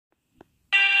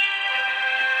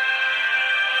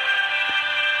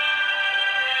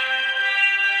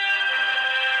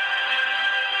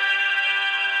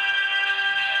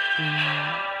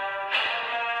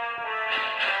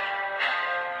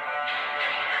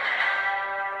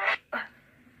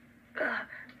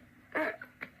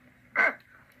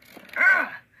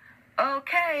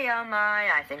my,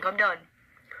 I think I'm done.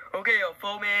 Okay,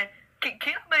 Fo Man, can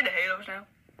I play the Halos now?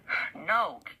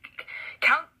 No.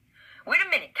 Count, wait a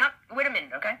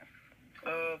minute, okay?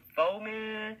 Fo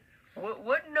Man,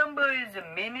 what number is the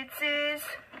minutes is?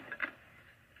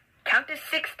 Count to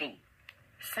 60.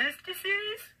 60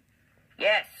 is?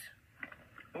 Yes.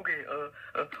 Okay,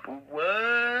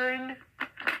 1,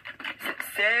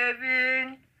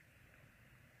 7,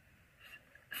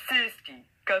 60.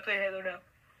 Can I play Halo now?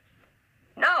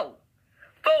 No.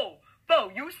 Fo,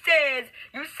 you says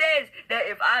that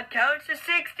if I count to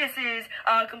 60,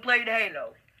 I can play the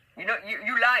Halo. You know,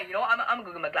 you lie. You know, I'm gonna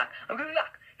go get my Glock.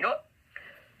 You know what?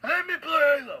 Let me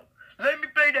play Halo. Let me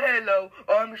play the Halo,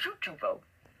 or I'm gonna shoot you, Fo.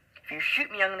 If you shoot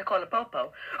me, I'm gonna call the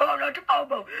Popo. Oh, not the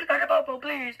Popo,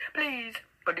 please.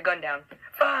 Put the gun down.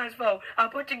 Fine, Fo. I'll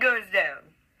put the guns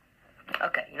down.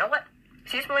 Okay, you know what?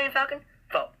 See this Millennium Falcon?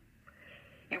 Fo.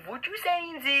 If what you're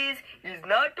saying is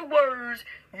not the words,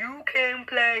 you can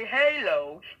play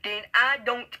Halo, then I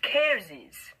don't care,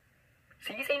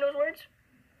 See you saying those words?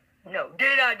 No,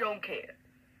 then I don't care.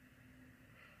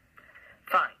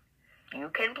 Fine. You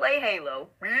can play Halo.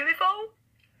 Really, Fo?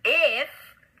 If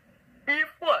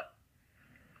what?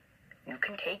 You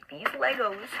can take these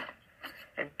Legos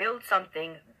and build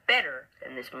something better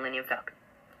than this Millennium Falcon.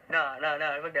 No,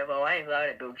 fuck that, Fo. I ain't allowed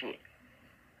to build shit.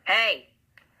 Hey!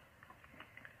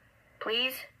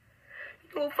 Please?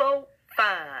 No, Fo?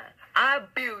 Fine. I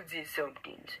build this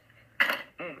something.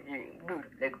 Yeah, build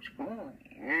Legos. Ooh,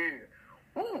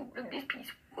 yeah. Ooh, look at this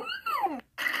piece. Ooh.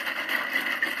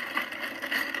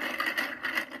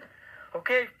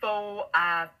 Okay, Fo,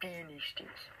 I finished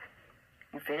this.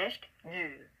 You finished? Yeah.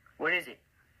 What is it?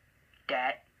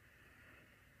 That?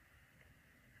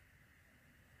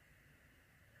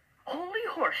 Holy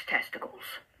horse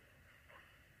testicles.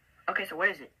 Okay, so what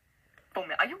is it? Fo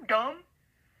Man, are you dumb?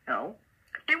 No.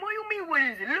 Then what do you mean, what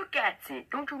is it? Look at it.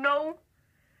 Don't you know?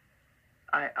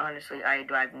 I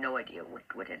have no idea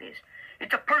what it is.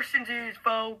 It's a person's ears,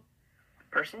 Fo.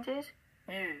 Person's ears?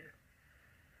 Yeah.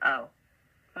 Oh.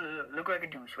 Look what I can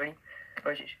do. Ready?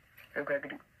 Watch this. Look what I can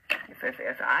do. If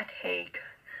I take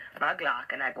my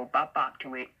Glock and I go bop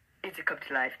to it, it's a come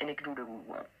to life and it can do whatever we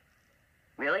want.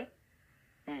 Really?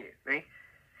 Yeah. Ready?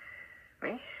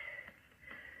 Ready?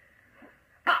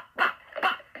 Bop.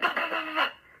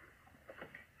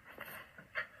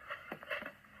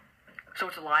 So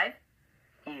it's alive?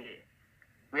 Yeah.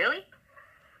 Really?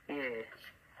 Yeah.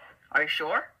 Are you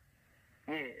sure?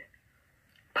 Yeah.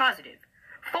 Positive.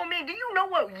 Fo Man, do you know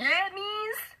what yeah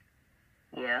means?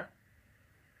 Yeah.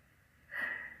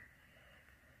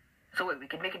 So wait, we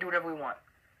can make it do whatever we want.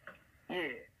 Yeah.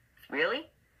 Really?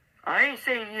 I ain't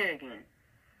saying yeah again.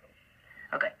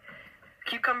 Okay.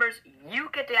 Cucumbers, you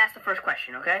get to ask the first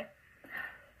question, okay?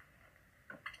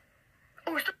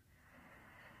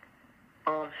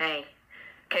 Oh, hey.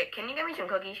 Okay, can you get me some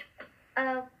cookies?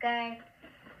 Okay.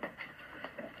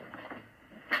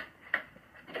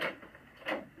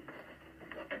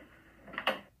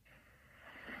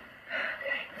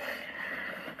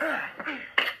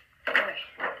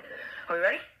 Are we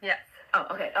ready? Yes. Oh,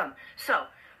 okay. So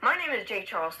my name is Jay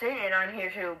Charleston, and I'm here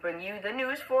to bring you the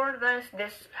news for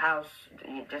this house.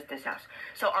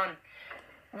 So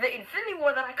the Infinity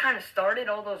War that I kind of started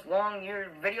all those long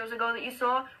year videos ago that you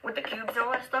saw with the cubes and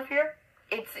all that stuff here.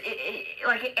 It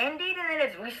ended and then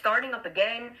it's restarting up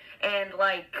again, and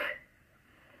like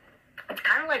it's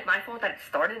kind of like my fault that it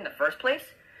started in the first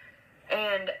place,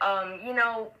 and you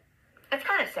know. It's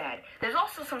kind of sad. There's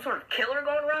also some sort of killer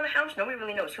going around the house. Nobody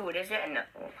really knows who it is yet. And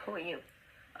who are you?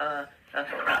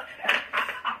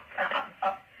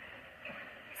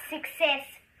 Success.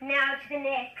 Now to the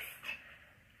next.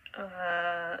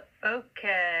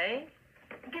 Okay.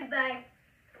 Goodbye.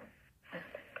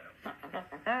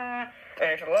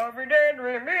 It's a lovely day to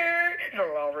be me. It's a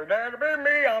lovely day to be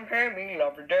me. I'm Hamy.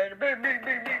 Lovely day to be me.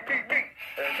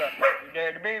 It's a lovely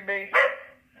day to be me.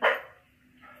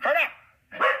 Shut up.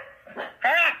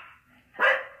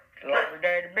 Lovely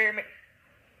day to be me.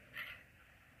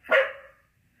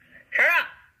 Shut up!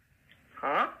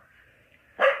 Huh?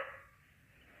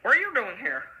 What are you doing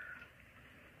here?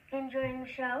 Enjoying the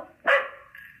show?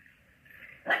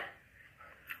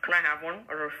 Can I have one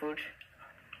of those foods?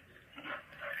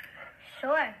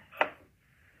 Sure.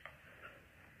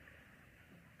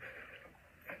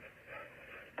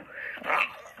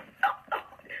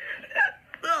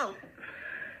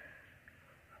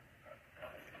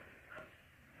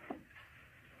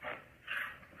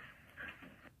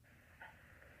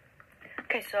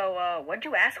 Okay, so, what'd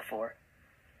you ask for?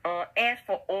 Ask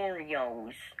for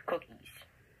Oreos cookies.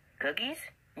 Cookies?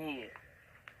 Yeah.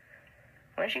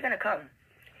 When's she gonna come?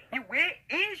 Where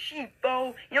is she,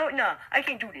 fool? You know what? No, I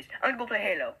can't do this. I'm gonna go play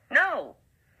Halo. No.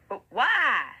 But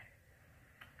why?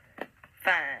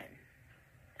 Fine.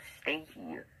 Stay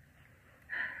here.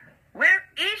 Where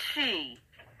is she?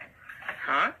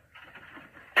 Huh?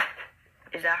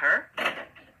 Is that her?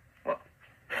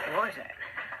 What is that?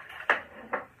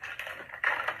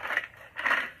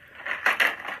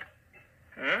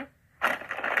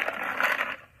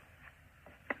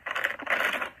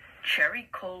 Cherry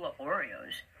Cola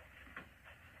Oreos.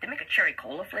 They make a cherry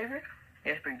cola flavor?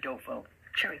 Yeah, it's pretty dope, folks.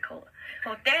 Cherry cola.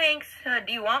 Oh, thanks.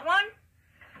 Do you want one?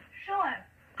 Sure.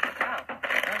 Oh,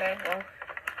 okay. Well,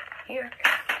 here.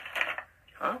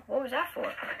 Huh? What was that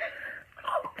for?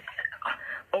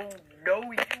 Oh,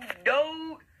 no, you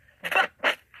don't.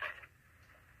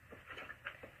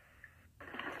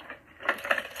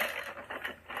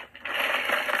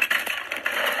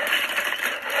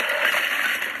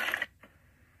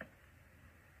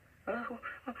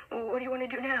 What do you want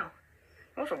to do now?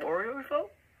 Want some Oreos,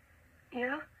 folks?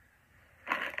 Yeah?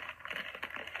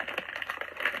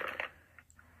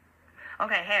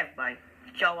 Okay, hey everybody.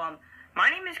 So, my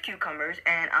name is Cucumbers,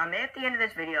 and I'm at the end of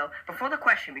this video before the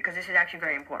question, because this is actually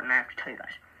very important, I have to tell you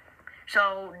guys.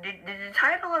 So, the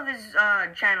title of this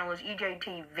channel is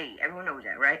ATOTV. Everyone knows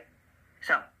that, right?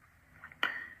 So,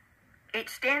 it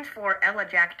stands for Ella,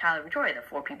 Jack, Tyler, Victoria, the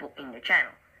 4 people in the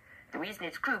channel. The reason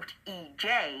it's grouped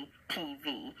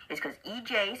EJTV is because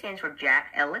EJ stands for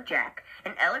Jack, Ella, Jack,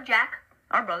 and Ella, Jack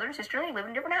are brother and sister, and they live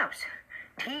in a different house.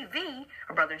 TV,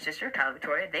 our brother and sister, Tyler,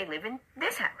 Victoria, they live in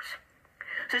this house.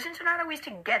 So since we're not always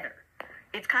together,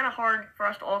 it's kind of hard for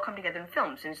us to all come together and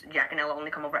film, since Jack and Ella only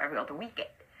come over every other weekend.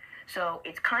 So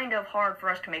it's kind of hard for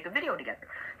us to make a video together.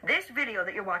 This video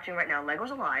that you're watching right now,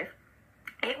 Legos Alive,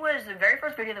 it was the very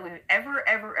first video that we've ever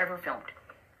filmed.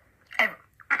 Ever.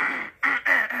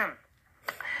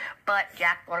 But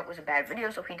Jack thought it was a bad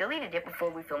video, so he deleted it before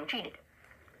we film cheated.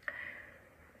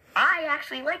 I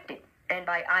actually liked it, and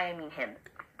by I mean him.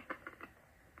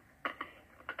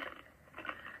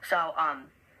 So,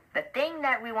 the thing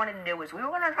that we wanted to do was we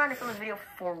were trying to film this video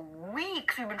for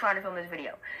weeks. We've been trying to film this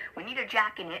video. We needed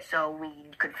Jack in it so we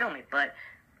could film it, but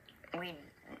we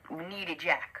needed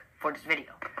Jack for this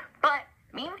video. But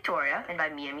me and Victoria, and by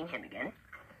me I mean him again,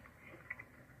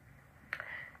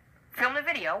 filmed the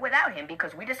video without him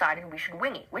because we decided we should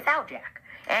wing it without Jack.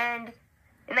 And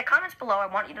in the comments below, I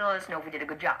want you to let us know if we did a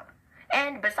good job.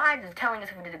 And besides telling us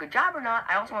if we did a good job or not,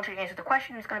 I also want you to answer the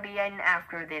question that's going to be in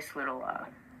after this little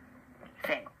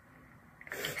thing.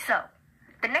 So,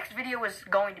 the next video is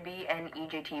going to be an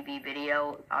EJTV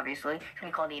video, obviously. It's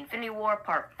going to be called The Infinity War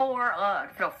Part 5,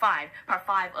 Part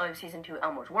 5 of Season 2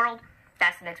 Elmo's World.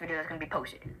 That's the next video that's going to be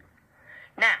posted.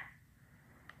 Now,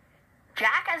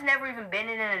 Jack has never even been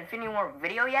in an Infinity War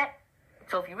video yet.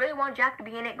 So if you really want Jack to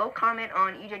be in it, go comment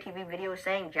on EJTV videos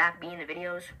saying Jack be in the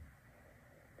videos.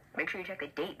 Make sure you check the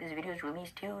date this video is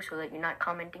released too, so that you're not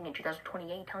commenting in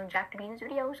 2028 telling Jack to be in this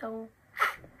video, so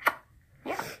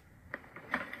yeah.